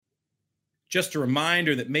Just a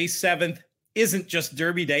reminder that May 7th isn't just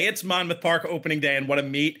Derby Day. It's Monmouth Park opening day, and what a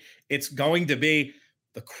meet it's going to be.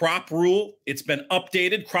 The crop rule, it's been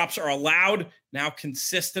updated. Crops are allowed, now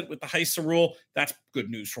consistent with the HISA rule. That's good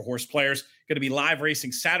news for horse players. Going to be live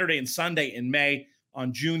racing Saturday and Sunday in May.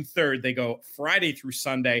 On June 3rd, they go Friday through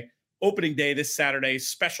Sunday. Opening day this Saturday,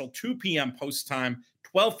 special 2 p.m. post time,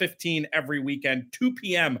 12:15 every weekend, 2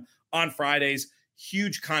 p.m. on Fridays.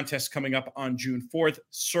 Huge contest coming up on June 4th.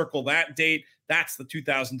 Circle that date. That's the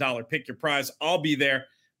 $2,000 pick your prize. I'll be there.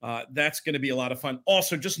 That's going to be a lot of fun.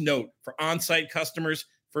 Also, just note for on-site customers,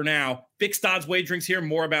 for now, fixed odds wagerings here.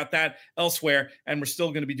 More about that elsewhere. And we're still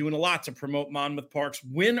going to be doing a lot to promote Monmouth Park's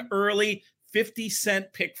Win Early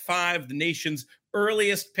 50-cent Pick 5, the nation's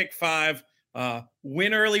earliest Pick 5.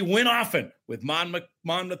 Win early, win often with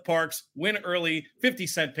Monmouth Park's Win Early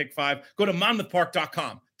 50-cent Pick 5. Go to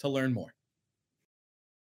monmouthpark.com to learn more.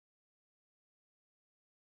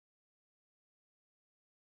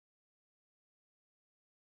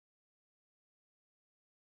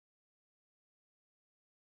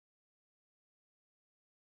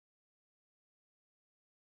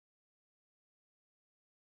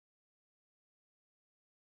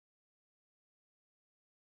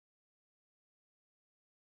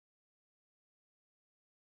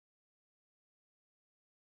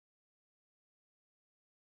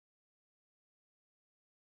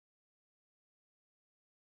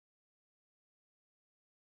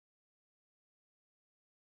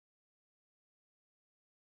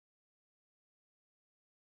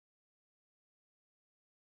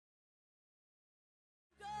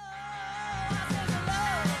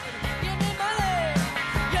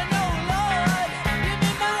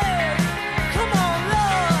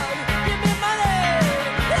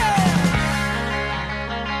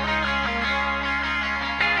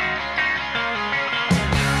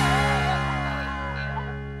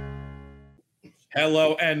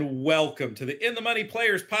 Hello and welcome to the In the Money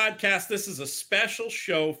Players podcast. This is a special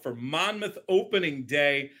show for Monmouth opening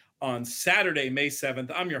day on Saturday, May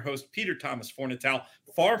 7th. I'm your host, Peter Thomas Fornatal,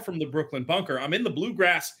 far from the Brooklyn bunker. I'm in the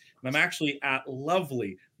bluegrass, and I'm actually at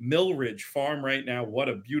lovely Millridge Farm right now. What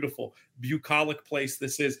a beautiful, bucolic place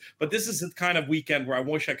this is. But this is the kind of weekend where I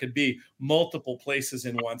wish I could be multiple places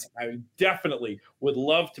in once. I definitely would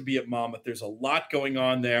love to be at Monmouth. There's a lot going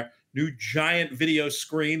on there. New giant video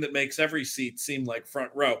screen that makes every seat seem like front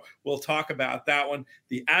row. We'll talk about that one,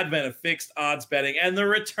 the advent of fixed odds betting, and the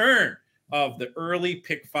return of the early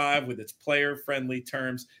Pick 5 with its player-friendly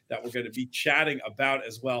terms that we're going to be chatting about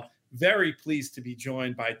as well. Very pleased to be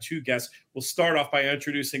joined by two guests. We'll start off by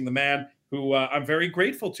introducing the man who I'm very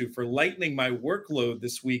grateful to for lightening my workload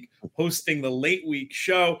this week, hosting the Late Week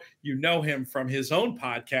Show. You know him from his own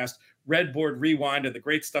podcast, Redboard Rewind, and the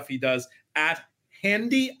great stuff he does at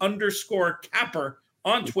Handy_Capper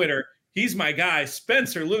on Twitter. He's my guy,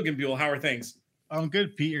 Spencer Luganbuehl. How are things? I'm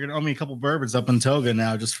good, Pete. You're gonna owe me a couple bourbons up in Toga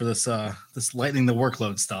now, just for this this lightening the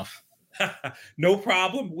workload stuff. No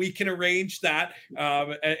problem. We can arrange that.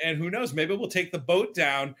 And who knows? Maybe we'll take the boat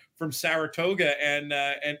down from Saratoga and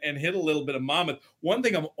hit a little bit of Monmouth. One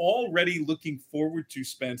thing I'm already looking forward to,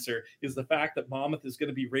 Spencer, is the fact that Monmouth is going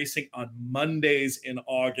to be racing on Mondays in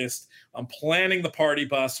August. I'm planning the party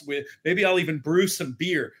bus. Maybe I'll even brew some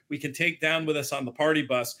beer we can take down with us on the party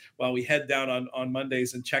bus while we head down on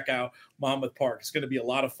Mondays and check out Monmouth Park. It's going to be a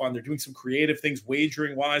lot of fun. They're doing some creative things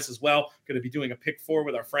wagering-wise as well. Going to be doing a pick 4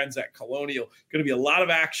 with our friends at Colonial. Going to be a lot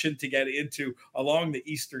of action to get into along the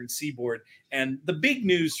Eastern Seaboard. And the big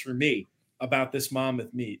news for me about this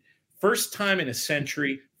Monmouth meet, first time in a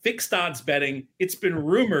century, fixed odds betting. It's been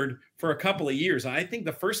rumored for a couple of years. I think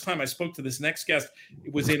the first time I spoke to this next guest,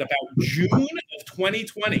 it was in about June of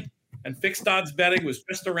 2020, and fixed odds betting was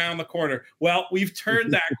just around the corner. Well, we've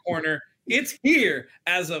turned that corner. It's here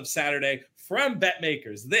as of Saturday from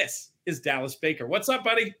BetMakers. This is Dallas Baker. What's up,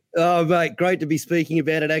 buddy? Oh, mate, great to be speaking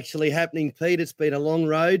about it actually happening, Pete. It's been a long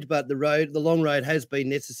road, but the long road has been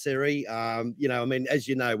necessary. As you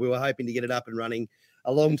know, we were hoping to get it up and running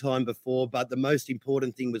a long time before, but the most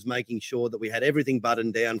important thing was making sure that we had everything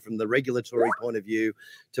buttoned down from the regulatory point of view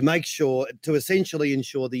to essentially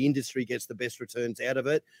ensure the industry gets the best returns out of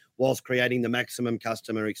it whilst creating the maximum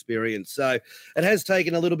customer experience. So it has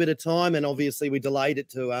taken a little bit of time, and obviously we delayed it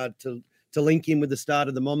to link in with the start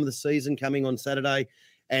of the Monmouth season coming on Saturday.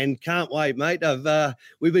 And can't wait, mate.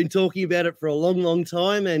 We've been talking about it for a long, long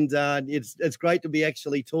time, and it's great to be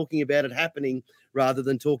actually talking about it happening rather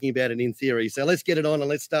than talking about it in theory. So let's get it on and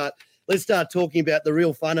let's start talking about the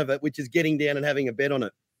real fun of it, which is getting down and having a bet on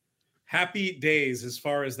it. Happy days as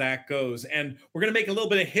far as that goes. And we're going to make a little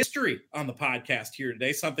bit of history on the podcast here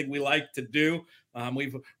today, something we like to do.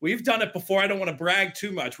 We've done it before. I don't want to brag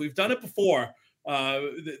too much. We've done it before,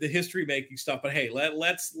 the history making stuff. But hey,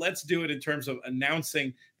 let's do it in terms of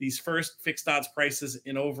announcing these first fixed odds prices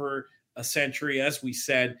in over a century. As we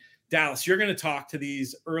said, Dallas, you're going to talk to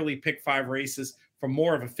these early pick 5 races from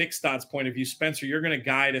more of a fixed odds point of view. Spencer, you're going to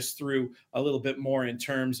guide us through a little bit more in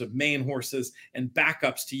terms of main horses and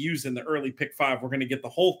backups to use in the early pick 5. We're going to get the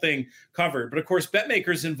whole thing covered. But of course,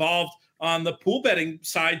 BetMaker's involved on the pool betting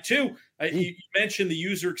side too. You mentioned the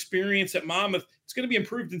user experience at Monmouth. It's going to be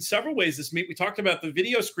improved in several ways this meet. We talked about the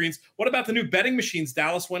video screens. What about the new betting machines,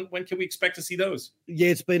 Dallas? When can we expect to see those? Yeah,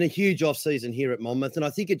 it's been a huge off-season here at Monmouth, and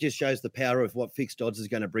I think it just shows the power of what fixed odds is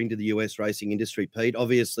going to bring to the US racing industry, Pete.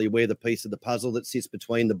 Obviously, we're the piece of the puzzle that sits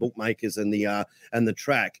between the bookmakers and the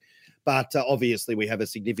track. But obviously, we have a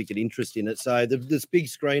significant interest in it. So this big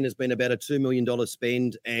screen has been about a $2 million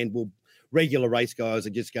spend, and regular race guys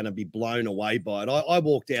are just going to be blown away by it. I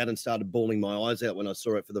walked out and started bawling my eyes out when I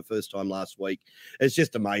saw it for the first time last week. It's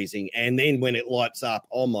just amazing. And then when it lights up,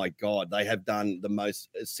 oh my God, they have done the most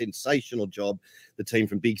sensational job, the team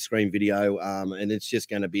from Big Screen Video, and it's just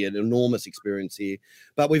going to be an enormous experience here.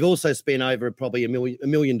 But we've also spent over probably $1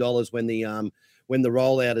 million when the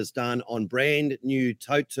rollout is done on brand new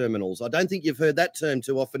tote terminals. I don't think you've heard that term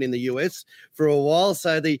too often in the US for a while.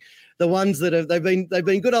 So the ones that they've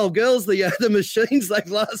been good old girls, the machines,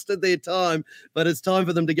 they've lasted their time, but it's time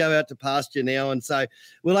for them to go out to pasture now. And so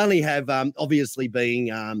we'll only have, obviously being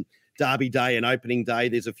Derby Day and opening day,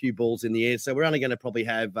 there's a few balls in the air. So we're only going to probably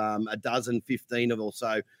have a dozen, 15 or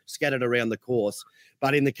so scattered around the course.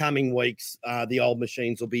 But in the coming weeks, the old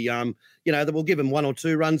machines will be, we'll give them 1 or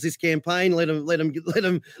 2 runs this campaign. Let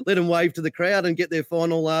them wave to the crowd and get their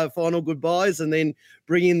final goodbyes, and then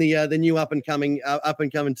bring in the new up and coming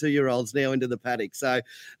 2-year-olds now into the paddock. So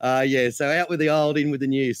so out with the old, in with the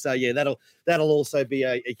new. So yeah, that'll also be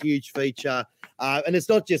a huge feature. And it's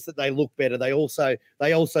not just that they look better; they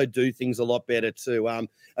also do things a lot better too.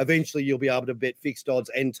 Eventually, you'll be able to bet fixed odds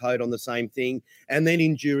and tote on the same thing, and then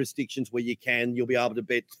in jurisdictions where you can, you'll be able to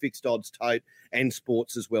bet fixed odds, tote, and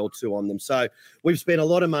sports as well too on them. So we've spent a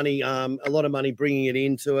lot of money bringing it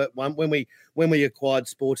into it. When we acquired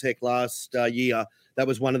Sportec last year, that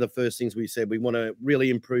was one of the first things we said. We want to really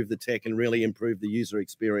improve the tech and really improve the user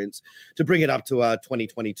experience to bring it up to our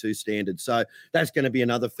 2022 standards. So that's going to be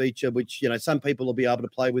another feature, which, some people will be able to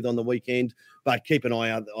play with on the weekend, but keep an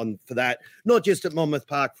eye out for that, not just at Monmouth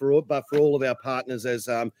Park but for all of our partners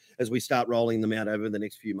as we start rolling them out over the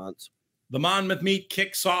next few months. The Monmouth meet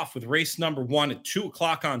kicks off with race number 1 at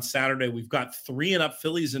 2:00 on Saturday. We've got 3 and up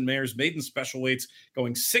fillies and mares, maiden special weights,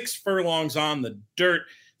 going 6 furlongs on the dirt.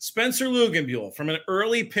 Spencer Luginbuehl, from an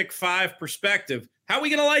early pick 5 perspective, how are we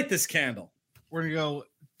going to light this candle? We're going to go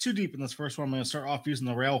too deep in this first one. I'm going to start off using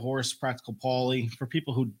the rail horse, Practical Paulie. For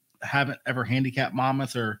people who haven't ever handicapped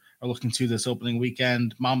Monmouth or are looking to this opening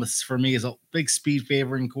weekend, Monmouth, for me, is a big speed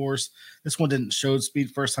favoring course. This one didn't show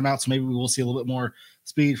speed first time out, so maybe we will see a little bit more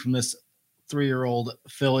speed from this 3-year-old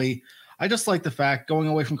filly. I just like the fact, going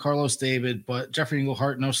away from Carlos David, but Jeffrey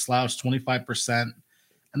Englehart, no slouch, 25%.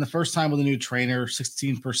 And the first time with a new trainer,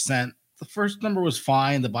 16%. The first number was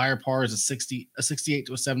fine. The buyer par is a 68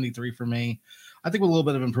 to a 73 for me. I think with a little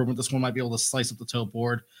bit of improvement, this one might be able to slice up the toe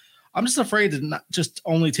board. I'm just afraid to not just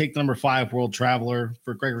only take the number 5 World Traveler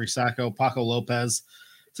for Gregory Sacco, Paco Lopez.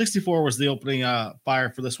 64 was the opening buyer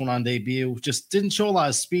for this one on debut. Just didn't show a lot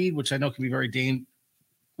of speed, which I know can be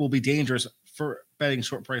will be dangerous for betting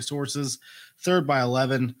short priced horses. 3rd by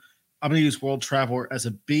 11. I'm going to use World Traveler as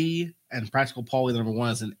a B and Practical Paulie, the number 1,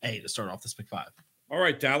 as an A to start off this pick 5. All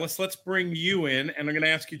right, Dallas, let's bring you in, and I'm going to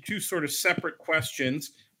ask you 2 sort of separate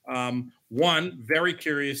questions. One, very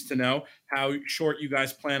curious to know how short you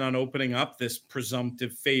guys plan on opening up this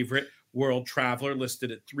presumptive favorite World Traveler,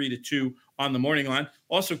 listed at 3-2 on the morning line.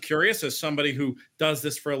 Also curious, as somebody who does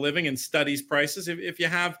this for a living and studies prices, if you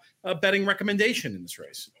have a betting recommendation in this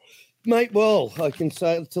race. Mate, well, I can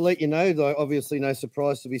say, to let you know, though, obviously no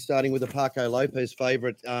surprise to be starting with the Paco Lopez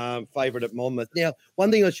favourite at Monmouth. Now, one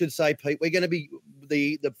thing I should say, Pete, we're going to be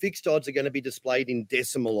the fixed odds are going to be displayed in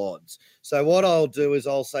decimal odds. So what I'll do is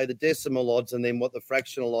I'll say the decimal odds and then what the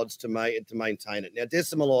fractional odds to maintain it. Now,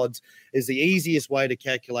 decimal odds is the easiest way to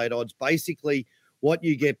calculate odds. Basically, what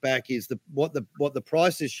you get back is what the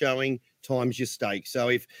price is showing times your stake. So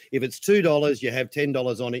if it's $2, you have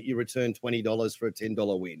 $10 on it, you return $20 for a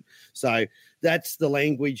 $10 win. So that's the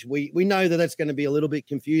language. We know that that's going to be a little bit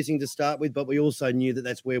confusing to start with, but we also knew that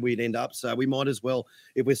that's where we'd end up. So we might as well,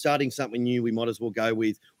 if we're starting something new, we might as well go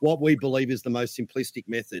with what we believe is the most simplistic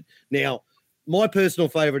method. Now, My personal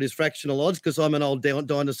favourite is fractional odds because I'm an old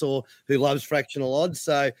dinosaur who loves fractional odds.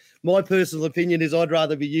 So my personal opinion is I'd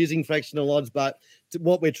rather be using fractional odds, but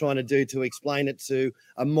what we're trying to do to explain it to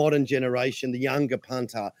a modern generation, the younger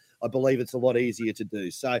punter, I believe it's a lot easier to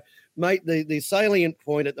do. So, mate, the salient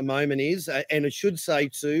point at the moment is, and it should say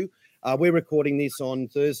too, we're recording this on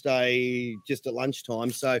Thursday just at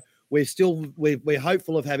lunchtime. So we're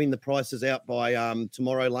hopeful of having the prices out by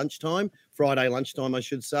tomorrow lunchtime, Friday lunchtime, I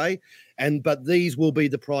should say. But these will be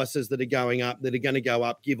the prices that are going up, that are going to go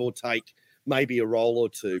up, give or take maybe a roll or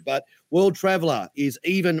two. But World Traveller is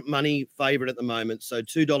even money favourite at the moment. So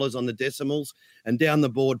 $2 on the decimals, and down the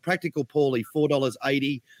board, Practical Paulie,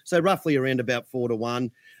 $4.80. So roughly around about 4 to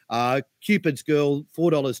 1. Cupid's Girl,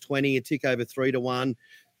 $4.20, a tick over 3 to 1.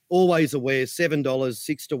 Always Aware, $7,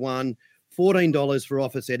 6 to 1. $14 for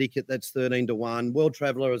Office Etiquette, that's 13 to 1. World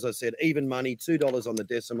Traveller, as I said, even money, $2 on the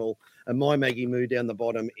decimal. And My Maggie Moo down the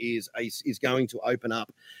bottom is going to open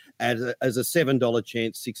up as a $7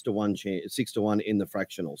 chance, 6 to 1 chance, 6 to 1 in the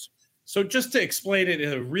fractionals. So just to explain it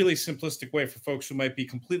in a really simplistic way for folks who might be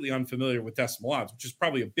completely unfamiliar with decimal odds, which is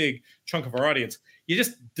probably a big chunk of our audience, you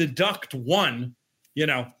just deduct 1,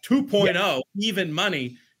 2.0, even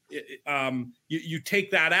money. You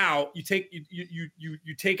take that out. You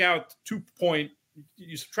take out 2 point.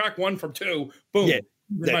 You subtract 1 from 2. Boom. Yeah,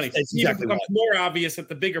 money. That's exactly even becomes more obvious at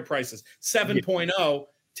the bigger prices. 7.0.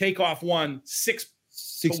 Take off 1. 6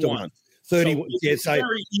 to 1. 30. So it's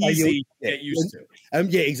very easy to get used to.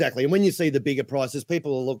 Yeah, exactly. And when you see the bigger prices,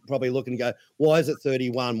 people are probably looking and go, "Why is it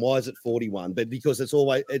 31? Why is it 41?" But because it's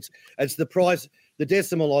always it's the price. The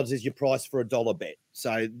decimal odds is your price for a dollar bet.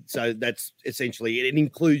 So that's essentially it. It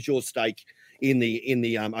includes your stake in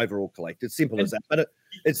the overall collect. It's simple as that. But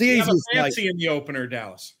it's the easiest. Fancy in the opener,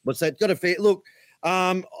 Dallas. What's that? Got a fair look.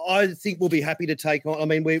 I think we'll be happy to take on. I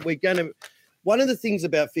mean, we're going to. One of the things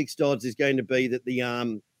about fixed odds is going to be that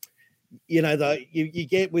the you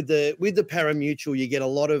get with the pari-mutuel, you get a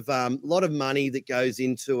lot of money that goes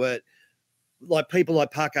into it. Like people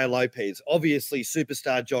like Paco Lopez, obviously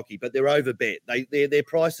superstar jockey, but they're overbet. Their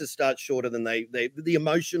prices start shorter than the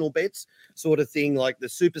emotional bets sort of thing, like the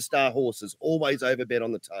superstar horses, always overbet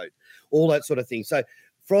on the tote, all that sort of thing. So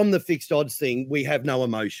from the fixed odds thing, we have no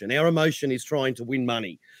emotion. Our emotion is trying to win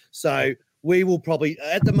money. So we will probably,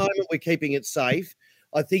 at the moment, we're keeping it safe.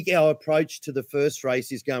 I think our approach to the first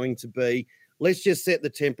race is going to be, let's just set the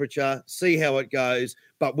temperature, see how it goes,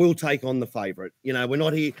 but we'll take on the favourite. We're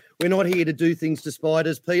not here to do things to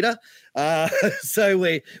spiders, Peter. So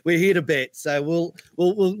we're here to bet. So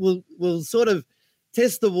we'll sort of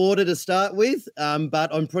test the water to start with,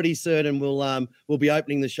 but I'm pretty certain we'll be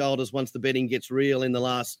opening the shoulders once the betting gets real in the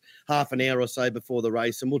last half an hour or so before the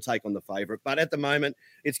race, and we'll take on the favourite. But at the moment,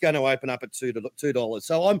 it's going to open up at $2.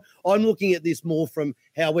 So I'm looking at this more from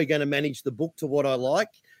how we're going to manage the book to what I like,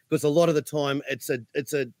 because a lot of the time it's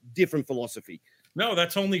a different philosophy. No,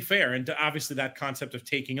 that's only fair. And obviously that concept of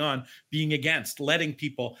taking on, being against, letting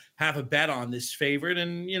people have a bet on this favorite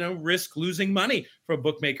and, risk losing money from a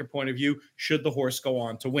bookmaker point of view should the horse go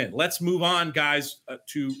on to win. Let's move on, guys,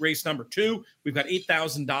 to race number 2. We've got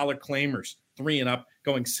 $8,000 claimers, 3 and up,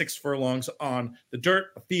 going 6 furlongs on the dirt,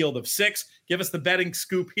 a field of 6. Give us the betting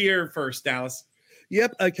scoop here first, Dallas.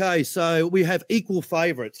 Yep. Okay. So we have equal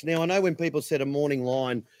favourites. Now, I know when people set a morning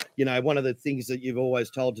line, one of the things that you've always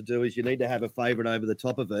told to do is you need to have a favourite over the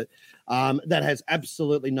top of it. That has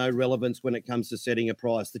absolutely no relevance when it comes to setting a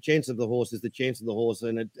price. The chance of the horse is the chance of the horse,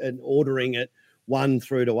 and ordering it 1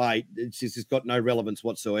 through to 8, it's got no relevance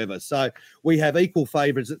whatsoever. So we have equal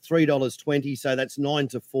favourites at $3.20. So that's 9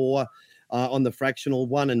 to 4. On the fractional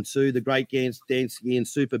 1 and 2, the Great Dancing in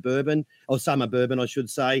Super Bourbon, or Summer Bourbon, I should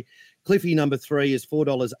say. Cliffy number 3 is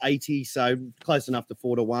 $4.80, so close enough to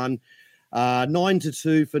 4 to 1. 9 to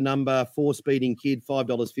 2 for number 4 Speeding Kid,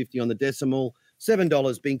 $5.50 on the decimal.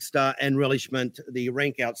 $7 Bink Star, and Relishment, the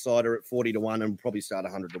rank outsider, at 40 to 1, and probably start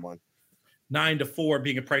 100 to 1. 9 to 4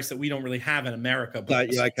 being a price that we don't really have in America. But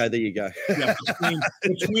okay, there you go.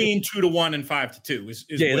 between 2 to 1 and 5 to 2 is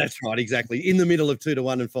that's right, exactly. In the middle of 2 to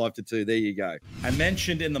 1 and 5 to 2. There you go. I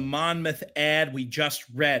mentioned in the Monmouth ad we just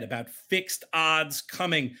read about fixed odds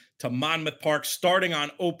coming to Monmouth Park starting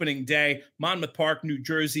on opening day. Monmouth Park, New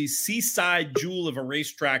Jersey's seaside jewel of a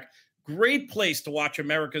racetrack. Great place to watch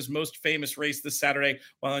America's most famous race this Saturday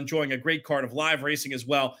while enjoying a great card of live racing as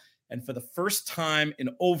well. And for the first time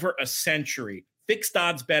in over a century, fixed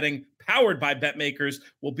odds betting powered by BetMakers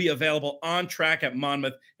will be available on track at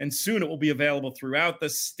Monmouth, and soon it will be available throughout the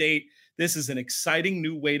state. This is an exciting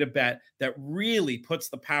new way to bet that really puts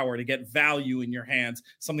the power to get value in your hands,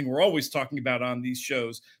 something we're always talking about on these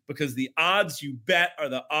shows, because the odds you bet are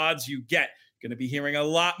the odds you get. Going to be hearing a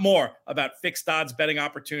lot more about fixed odds betting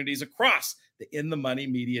opportunities across the In the Money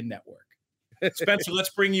Media Network. Spencer,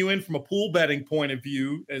 let's bring you in from a pool betting point of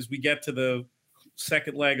view as we get to the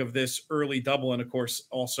second leg of this early double, and of course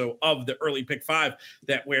also of the early pick five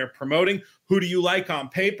that we're promoting. Who do you like on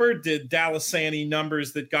paper? Did Dallas say any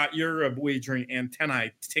numbers that got your wagering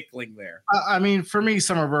antennae tickling there? I mean, for me,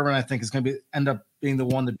 Summer Bourbon, I think is going to end up being the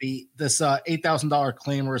one to beat. This $8,000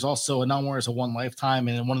 claimer is also a number as a one lifetime,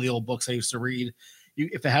 and in one of the old books I used to read,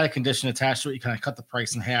 if it had a condition attached to it, you kind of cut the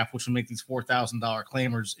price in half, which would make these $4,000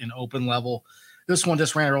 claimers in open level. This one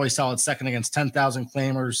just ran a really solid second against 10,000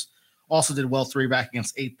 claimers. Also did well 3-back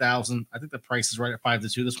against 8,000. I think the price is right at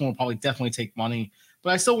 5-2. This one will probably definitely take money,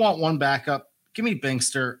 but I still want one backup. Give me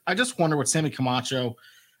Binkster. I just wonder with Sammy Camacho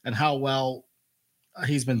and how well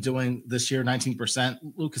he's been doing this year, 19%.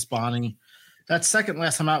 Lucas Bonney. That second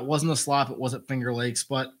last time out wasn't a slop. It wasn't Finger Lakes,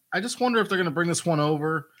 but I just wonder if they're going to bring this one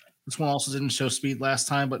over. This one also didn't show speed last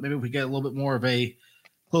time, but maybe if we get a little bit more of a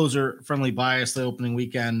closer-friendly bias the opening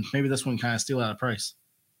weekend, maybe this one kind of steal out of price.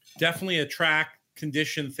 Definitely a track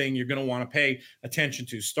condition thing you're going to want to pay attention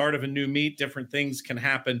to. Start of a new meet, different things can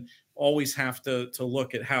happen. Always have to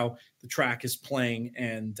look at how the track is playing,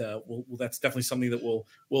 and that's definitely something that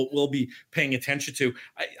we'll be paying attention to.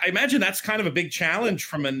 I imagine that's kind of a big challenge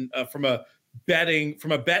from a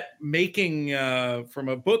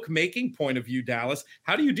bookmaking point of view, Dallas.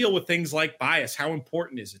 How do you deal with things like bias? How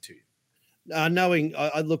important is it to you? I'm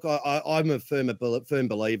a firm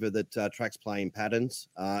believer that track's playing patterns.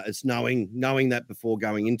 It's knowing that before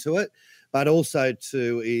going into it, but also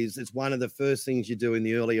too it's one of the first things you do in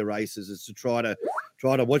the earlier races is to try to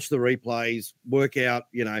watch the replays, work out.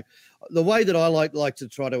 The way that I like to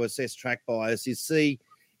try to assess track bias is see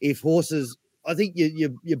if horses. I think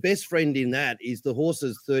your best friend in that is the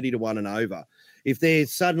horses 30-1 and over. If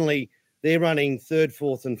they're running third,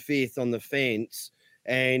 fourth, and fifth on the fence.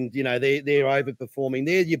 And, they're overperforming.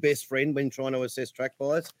 They're your best friend when trying to assess track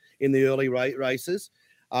bias in the early races.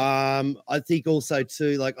 I think also,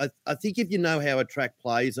 too, I think if you know how a track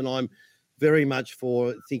plays, and I'm very much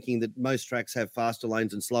for thinking that most tracks have faster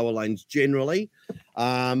lanes and slower lanes generally,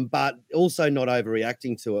 but also not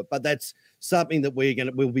overreacting to it. But that's something that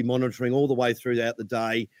we'll be monitoring all the way throughout the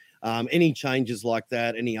day. Any changes like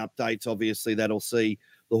that, any updates, obviously, that'll see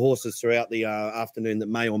the horses throughout the afternoon that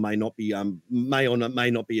may or may not be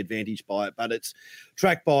advantaged by it. But it's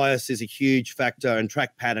track bias is a huge factor, and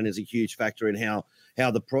track pattern is a huge factor in how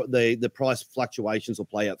the price fluctuations will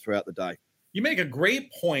play out throughout the day. You make a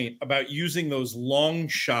great point about using those long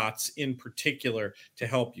shots in particular to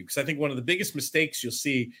help you, because I think one of the biggest mistakes you'll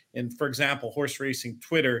see in, for example, horse racing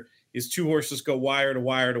Twitter is two horses go wire to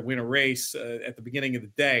wire to win a race at the beginning of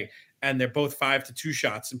the day, and they're both 5-2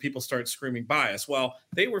 shots, and people start screaming bias. Well,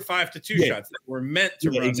 they were 5-2 shots that were meant to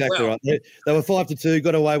run exactly well. Right. They were 5-2,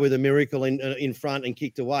 got away with a miracle in front and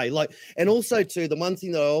kicked away. And also too, the one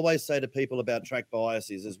thing that I always say to people about track bias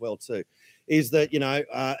is as well too, is that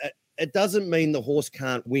it doesn't mean the horse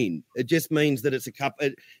can't win. It just means that it's a cup.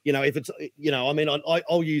 If it's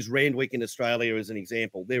I'll use Randwick in Australia as an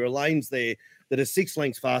example. There are lanes there that are 6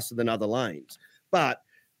 lengths faster than other lanes, but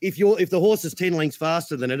if the horse is 10 lengths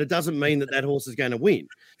faster than it doesn't mean that horse is going to win.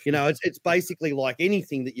 It's basically like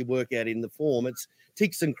anything that you work out in the form. It's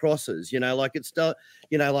ticks and crosses.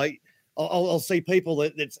 I'll see people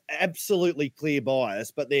that's absolutely clear bias,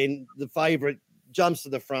 but then the favourite jumps to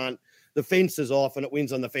the front, the fence is off, and it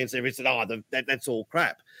wins on the fence. Everybody said, that's all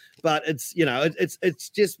crap. But it's it's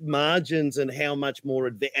just margins and how much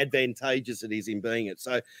more advantageous it is in being it.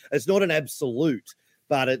 So it's not an absolute,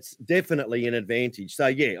 but it's definitely an advantage.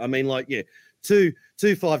 So two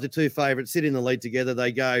 5-2 favourites sit in the lead together.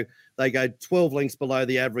 They go 12 lengths below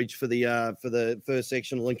the average for the first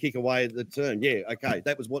sectional and kick away at the turn. Yeah, okay,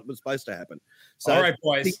 that was what was supposed to happen. So, all right,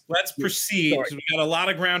 boys, let's proceed. We've got a lot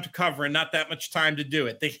of ground to cover and not that much time to do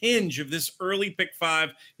it. The hinge of this early pick 5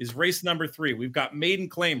 is race number 3. We've got maiden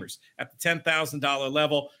claimers at the $10,000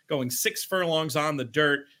 level, going 6 furlongs on the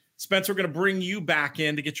dirt. Spencer, we're going to bring you back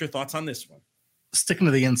in to get your thoughts on this one. Sticking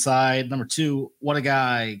to the inside, number 2, What a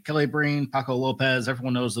Guy, Kelly Breen, Paco Lopez.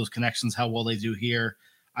 Everyone knows those connections, how well they do here.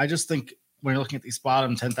 I just think when you're looking at these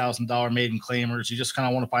bottom $10,000 maiden claimers, you just kind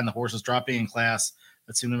of want to find the horses dropping in class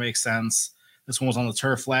that seem to make sense. This one was on the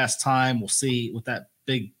turf last time. We'll see with that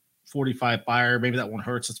big 45 buyer. Maybe that one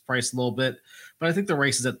hurts its price a little bit. But I think the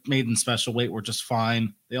races at maiden special weight were just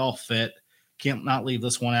fine. They all fit. Can't not leave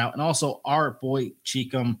this one out. And also our boy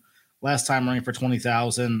Cheekham, last time running for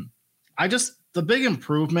 20,000. The big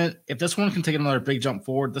improvement, if this one can take another big jump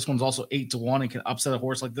forward, this one's also 8-1 and can upset a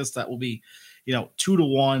horse like this. That will be,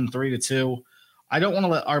 2-1, 3-2. I don't want to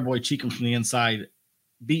let our boy Cheekham from the inside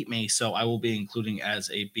beat me, so I will be including as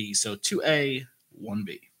a B. So 2A,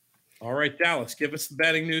 1B. All right, Dallas, give us the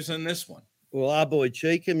betting news on this one. Well, our boy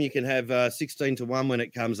Cheekham, you can have 16 to 1 when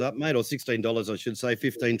it comes up, mate, or $16, I should say,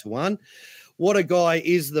 15 to 1. What a Guy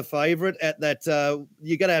is the favourite at that.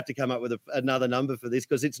 You're going to have to come up with another number for this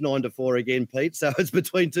because it's 9 to 4 again, Pete. So it's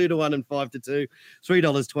between 2 to 1 and 5 to 2,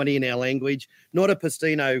 $3.20 in our language. Not a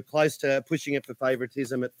Pastino, close to pushing it for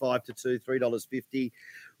favouritism at 5 to 2, $3.50.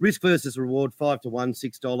 Risk versus reward, 5 to 1,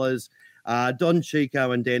 $6. Don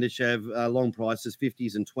Chico and Dandashev, long prices,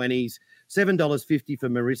 50s and 20s. $7.50 for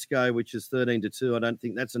Morisco, which is 13 to 2. I don't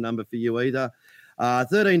think that's a number for you either.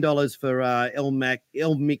 $13 for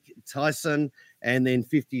Elmick Tyson, and then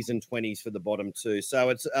 50s and 20s for the bottom two. So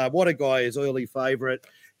it's What a Guy is early favourite,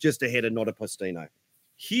 just ahead of Not a Pastino.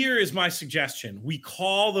 Here is my suggestion. We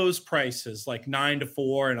call those prices like 9 to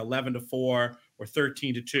 4 and 11 to 4 or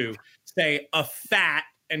 13 to 2. Say a fat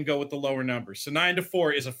and go with the lower numbers. So 9 to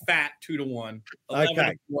 4 is a fat 2 to 1. 11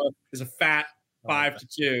 to 4 is a fat 5 to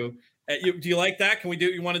 2. Do you like that?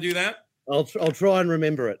 You want to do that? I'll try and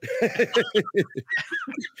remember it.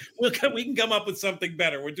 We can come up with something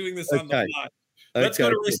better. We're doing this on the fly. Let's go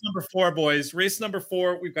to race number 4, boys. Race number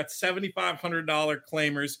 4, we've got $7,500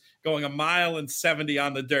 claimers going 1 mile and 70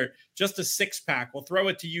 on the dirt. Just a 6-pack. We'll throw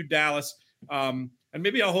it to you, Dallas. And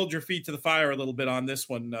maybe I'll hold your feet to the fire a little bit on this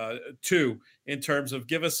one too, in terms of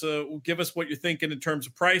give us what you're thinking in terms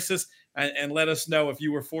of prices, and let us know if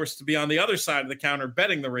you were forced to be on the other side of the counter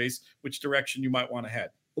betting the race, which direction you might want to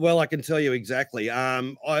head. Well, I can tell you exactly.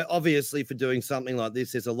 I obviously, for doing something like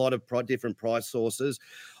this, there's a lot of different price sources.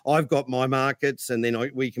 I've got my markets, and then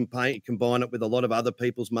we can combine it with a lot of other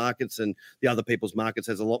people's markets, and the other people's markets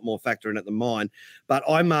has a lot more factor in it than mine. But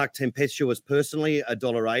I mark Tempestuous personally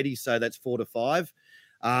 $1.80, so that's 4 to 5.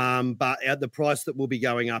 But at the price that will be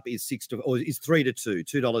going up is 3 to 2,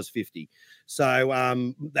 $2.50.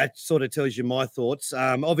 So that sort of tells you my thoughts.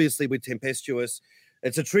 Obviously, with Tempestuous,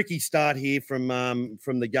 it's a tricky start here from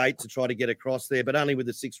the gate to try to get across there, but only with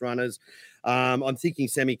the 6 runners. I'm thinking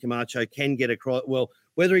Sammy Camacho can get across. Well,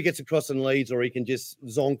 whether he gets across and leads or he can just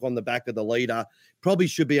zonk on the back of the leader, probably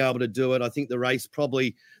should be able to do it. I think the race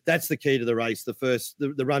that's the key to the race,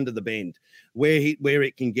 the run to the bend, where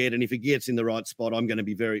it can get. And if it gets in the right spot, I'm going to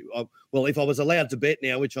be if I was allowed to bet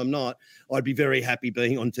now, which I'm not, I'd be very happy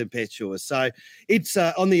being on Tempestuous. So it's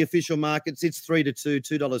on the official markets, it's 3 to 2,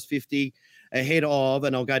 $2.50. Ahead of,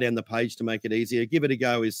 and I'll go down the page to make it easier. Give it a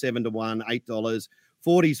go is 7 to 1, $8.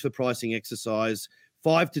 40s for pricing exercise.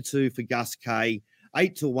 5 to 2 for Gus K.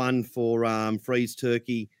 8 to 1 for Freeze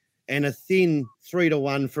Turkey, and a thin 3 to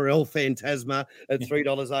 1 for El Phantasma at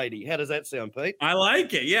 $3.80. How does that sound, Pete? I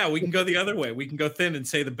like it. Yeah, we can go the other way. We can go thin and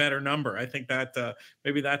say the better number. I think that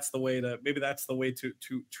maybe that's the way to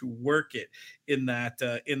work it in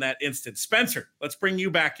that instance. Spencer, let's bring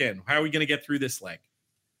you back in. How are we going to get through this leg?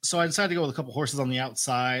 So I decided to go with a couple horses on the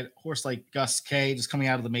outside. Horse like Gus K, just coming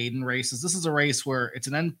out of the maiden races. This is a race where it's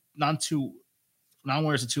an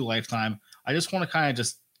non-wears a 2 lifetime. I just want to kind of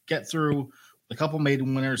just get through a couple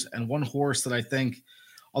maiden winners and one horse that I think,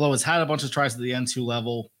 although it's had a bunch of tries at the N2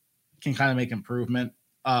 level, can kind of make improvement.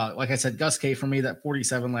 Like I said, Gus K for me, that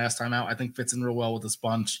 47 last time out, I think fits in real well with this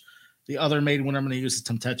bunch. The other maiden winner I'm going to use is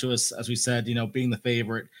Tempestuous, as we said, being the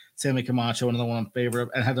favorite. Sammy Camacho, another one I'm favorite of,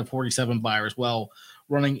 and had the 47 buyer as well,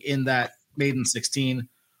 running in that maiden 16.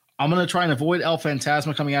 I'm going to try and avoid El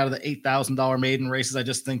Phantasma coming out of the $8,000 maiden races. I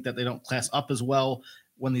just think that they don't class up as well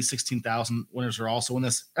when these 16,000 winners are also in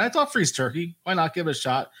this. And I thought Freeze Turkey, why not give it a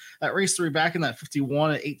shot? That race 3 back in that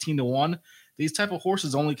 51 at 18 to 1. These type of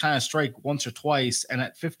horses only kind of strike once or twice, and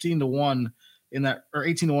at 15 to 1 in that, or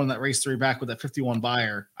 18 to 1 in that race 3 back with that 51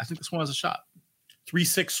 buyer, I think this one has a shot. 3,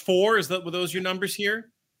 6, 4. Were those your numbers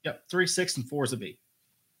here? Yep. 3, 6, and 4 is a B.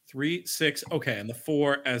 3, 6. Okay. And the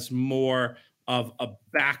 4 as more of a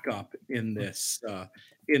backup in this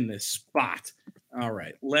spot. All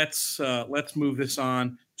right. Let's move this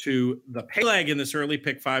on to the pay leg in this early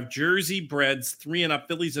pick 5. Jersey breds, 3 and up,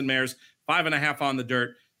 fillies and mares, 5.5 on the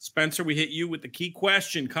dirt. Spencer, we hit you with the key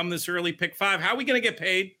question. Come this early pick 5. How are we going to get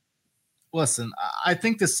paid? Listen, I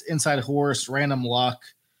think this inside horse, random luck,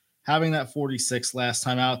 having that 46 last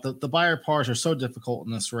time out, the buyer pars are so difficult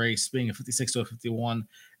in this race, being a 56 to a 51.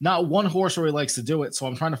 Not one horse really likes to do it, so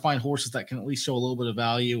I'm trying to find horses that can at least show a little bit of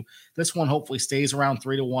value. This one hopefully stays around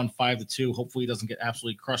 3 to 1, 5 to 2. Hopefully he doesn't get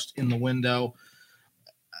absolutely crushed in the window.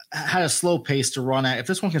 Had a slow pace to run at. If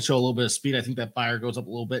this one can show a little bit of speed, I think that buyer goes up a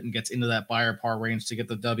little bit and gets into that buyer par range to get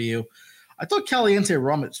the W. I thought Caliente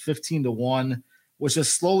Rum at 15 to 1 was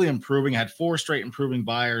just slowly improving. Had 4 straight improving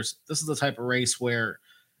buyers. This is the type of race where,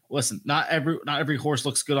 listen, not every horse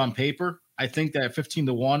looks good on paper. I think that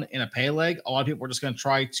 15-1 in a pay leg, a lot of people are just going to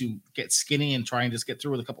try to get skinny and try and just get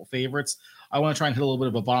through with a couple favorites. I want to try and hit a little bit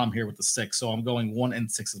of a bomb here with the 6, so I'm going 1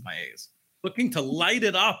 and 6 as my A's. Looking to light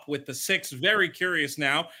it up with the 6. Very curious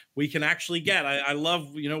now. We can actually get, I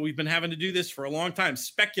love, we've been having to do this for a long time,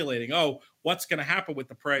 speculating, what's going to happen with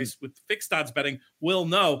the price. With fixed odds betting, we'll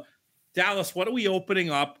know. Dallas, what are we opening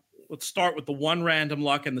up? Let's start with the 1 random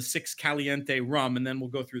luck and the 6 Caliente rum, and then we'll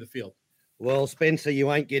go through the field. Well, Spencer,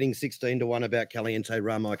 you ain't getting 16-1 about Caliente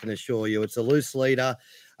rum, I can assure you. It's a loose leader.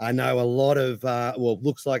 I know a lot of,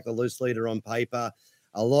 looks like the loose leader on paper.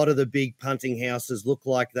 A lot of the big punting houses look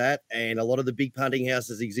like that, and a lot of the big punting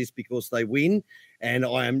houses exist because they win. And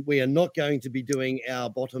we are not going to be doing our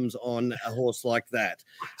bottoms on a horse like that.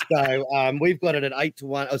 So we've got it at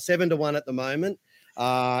 8-1 or 7-1 at the moment,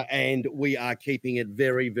 and we are keeping it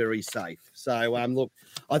very, very safe. So look,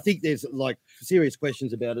 I think there's like serious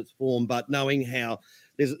questions about its form, but knowing how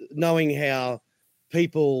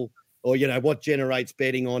people, or, what generates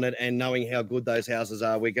betting on it, and knowing how good those houses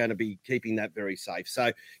are, we're going to be keeping that very safe.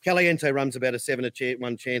 So Caliente rum's about a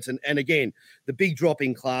 7-1 chance. And again, the big drop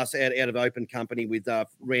in class out of open company with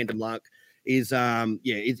random luck is,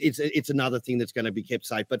 it's another thing that's going to be kept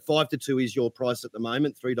safe. But 5-2 is your price at the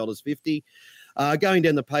moment, $3.50. Going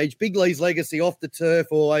down the page, Big Lee's Legacy off the turf,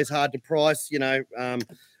 always hard to price,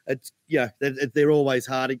 it's they're always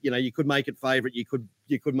hard. You could make it favorite. You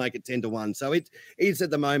could make it 10-1. So it is at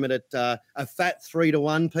the moment at a fat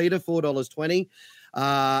 3-1, Peter, $4.20,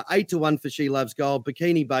 8-1 for She Loves Gold,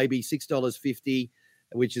 Bikini Baby, $6.50,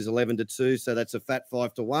 which is 11-2. So that's a fat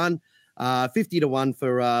 5-1, 50-1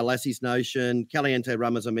 for Lassie's Notion, Caliente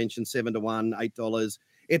Rum, as I mentioned, 7-1, $8.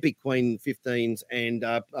 Epic Queen 15s, and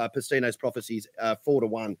Pastino's Prophecies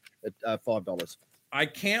 4-1 at $5. I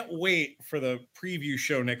can't wait for the preview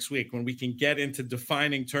show next week when we can get into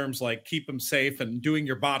defining terms like keep them safe and doing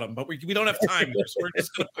your bottom. But we don't have time here, so we're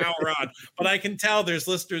just going to power on. But I can tell there's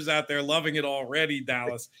listeners out there loving it already,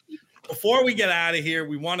 Dallas. Before we get out of here,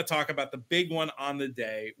 we want to talk about the big one on the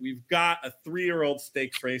day. We've got a 3-year-old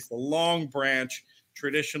stakes race, the Long Branch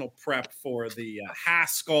traditional prep for the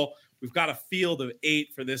Haskell. We've got a field of 8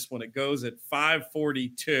 for this one. It goes at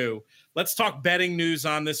 542. Let's talk betting news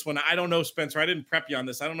on this one. I don't know, Spencer. I didn't prep you on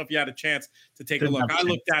this. I don't know if you had a chance to take a look. I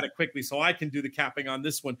looked at it quickly, so I can do the capping on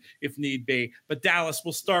this one if need be. But Dallas,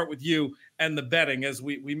 we'll start with you and the betting as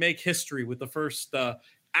we make history with the first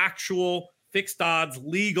actual fixed odds,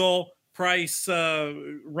 legal price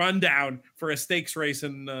rundown for a stakes race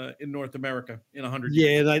in North America in 100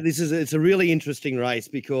 years. Yeah, it's a really interesting race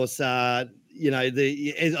because I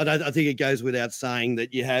think it goes without saying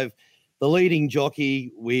that you have the leading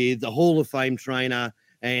jockey with the Hall of Fame trainer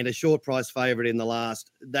and a short price favorite in the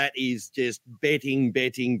last. That is just betting.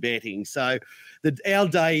 So our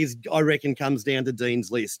days, I reckon, comes down to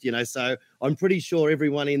Dean's List, so I'm pretty sure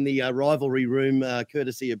everyone in the rivalry room,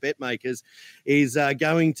 courtesy of BetMakers, is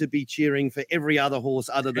going to be cheering for every other horse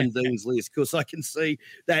other than Dean's List, because I can see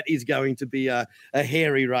that is going to be a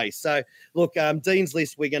hairy race. So look, Dean's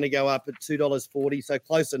List, we're going to go up at $2.40, so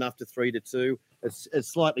close enough to 3-2. It's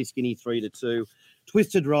slightly skinny 3-2.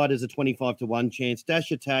 Twisted Riders a 25-1 chance.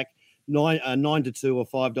 Dash Attack 9-2 or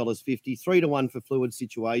 $5.50. 3-1 for Fluid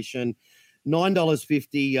Situation.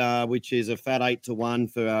 $9.50, which is a fat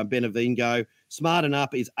 8-1 for Benavingo. Smarten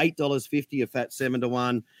Up is $8.50, a fat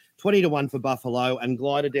 7-1. 20-1 for Buffalo, and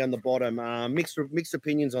Glider down the bottom. Mixed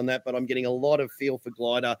opinions on that, but I'm getting a lot of feel for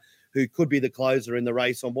Glider, who could be the closer in the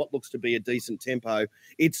race on what looks to be a decent tempo.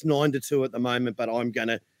 It's 9-2 at the moment, but I'm going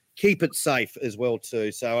to keep it safe as well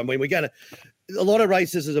too. So I mean, a lot of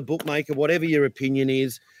races as a bookmaker, whatever your opinion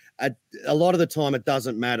is, a lot of the time it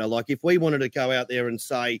doesn't matter. Like if we wanted to go out there and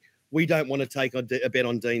say we don't want to take a bet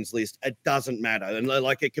on Dean's List, it doesn't matter. And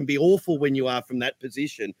like it can be awful when you are from that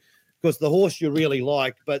position because the horse you really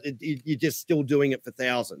like, but you're just still doing it for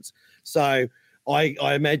thousands. So I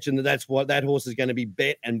imagine that's what that horse is going to be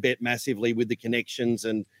bet massively with the connections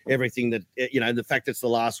and everything that, the fact it's the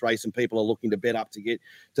last race and people are looking to bet up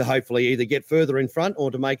to hopefully either get further in front or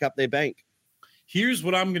to make up their bank. Here's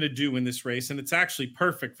what I'm going to do in this race, and it's actually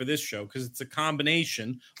perfect for this show because it's a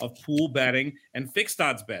combination of pool betting and fixed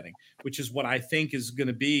odds betting, which is what I think is going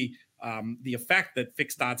to be the effect that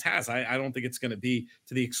fixed odds has. I don't think it's going to be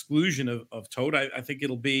to the exclusion of Toad. I think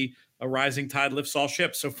it'll be a rising tide lifts all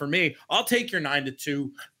ships. So for me, I'll take your 9-2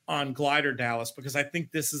 on Glider, Dallas, because I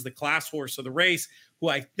think this is the class horse of the race who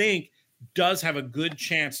I think does have a good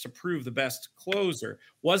chance to prove the best closer.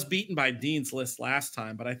 Was beaten by Dean's List last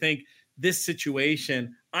time, but I think this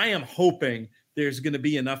situation, I am hoping there's going to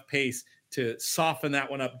be enough pace to soften that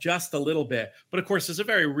one up just a little bit. But of course, there's a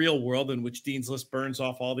very real world in which Dean's List burns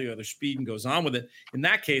off all the other speed and goes on with it. In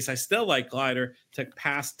that case, I still like Glider to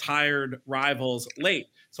pass tired rivals late.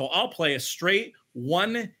 So I'll play a straight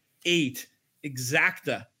 1-8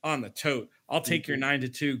 exacta on the tote. I'll take your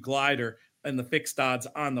 9-2 Glider and the fixed odds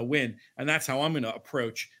on the win. And that's how I'm going to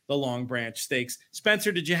approach the Long Branch Stakes.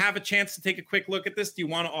 Spencer, did you have a chance to take a quick look at this? Do you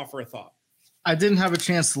want to offer a thought? I didn't have a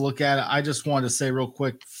chance to look at it. I just wanted to say real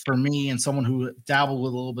quick, for me and someone who dabbled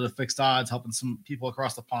with a little bit of fixed odds, helping some people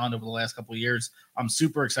across the pond over the last couple of years, I'm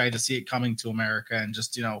super excited to see it coming to America. And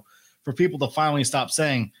just, for people to finally stop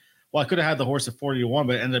saying, well, I could have had the horse at 40-1,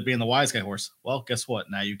 but it ended up being the Wise Guy horse. Well, guess what?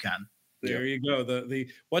 Now you can. There you go. The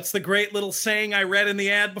what's the great little saying I read in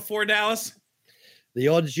the ad before, Dallas? The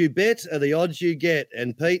odds you bet are the odds you get.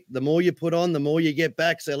 And Pete, the more you put on, the more you get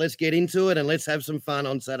back. So let's get into it and let's have some fun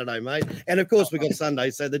on Saturday, mate. And of course, we got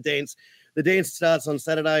Sunday. So the dance starts on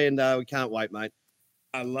Saturday, and we can't wait, mate.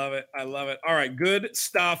 I love it. I love it. All right, good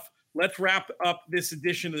stuff. Let's wrap up this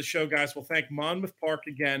edition of the show, guys. We'll thank Monmouth Park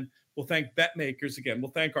again. We'll thank BetMakers again.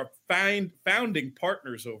 We'll thank our founding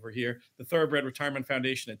partners over here, the Thoroughbred Retirement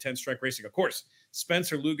Foundation and 10 Strike Racing. Of course,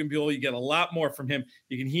 Spencer Luganbuehl. You get a lot more from him.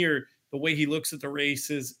 You can hear the way he looks at the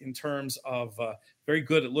races in terms of very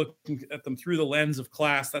good at looking at them through the lens of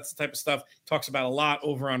class. That's the type of stuff he talks about a lot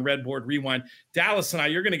over on Redboard Rewind. Dallas and I,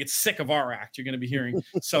 you're going to get sick of our act. You're going to be hearing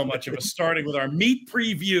so much of us, starting with our meet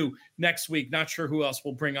preview next week. Not sure who else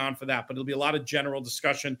we'll bring on for that, but it'll be a lot of general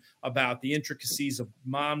discussion about the intricacies of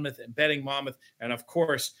Monmouth and betting Monmouth, and of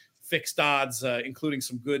course, fixed odds, including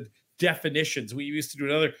some good definitions. We used to do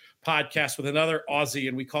another podcast with another Aussie,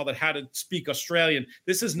 and we called it How to Speak Australian.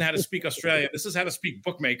 This isn't How to Speak Australian. This is How to Speak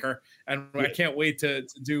Bookmaker, and I can't wait to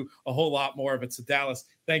do a whole lot more of it. So, Dallas,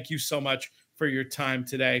 thank you so much for your time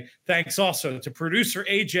today. Thanks also to producer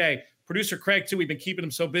AJ, producer Craig, too. We've been keeping him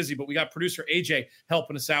so busy, but we got producer AJ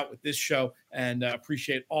helping us out with this show, and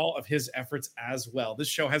appreciate all of his efforts as well. This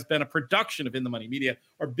show has been a production of In the Money Media.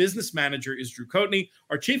 Our business manager is Drew Coatney.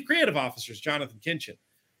 Our chief creative officer is Jonathan Kinchin.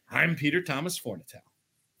 I'm Peter Thomas Fornatale.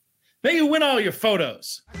 May you win all your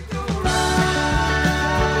photos.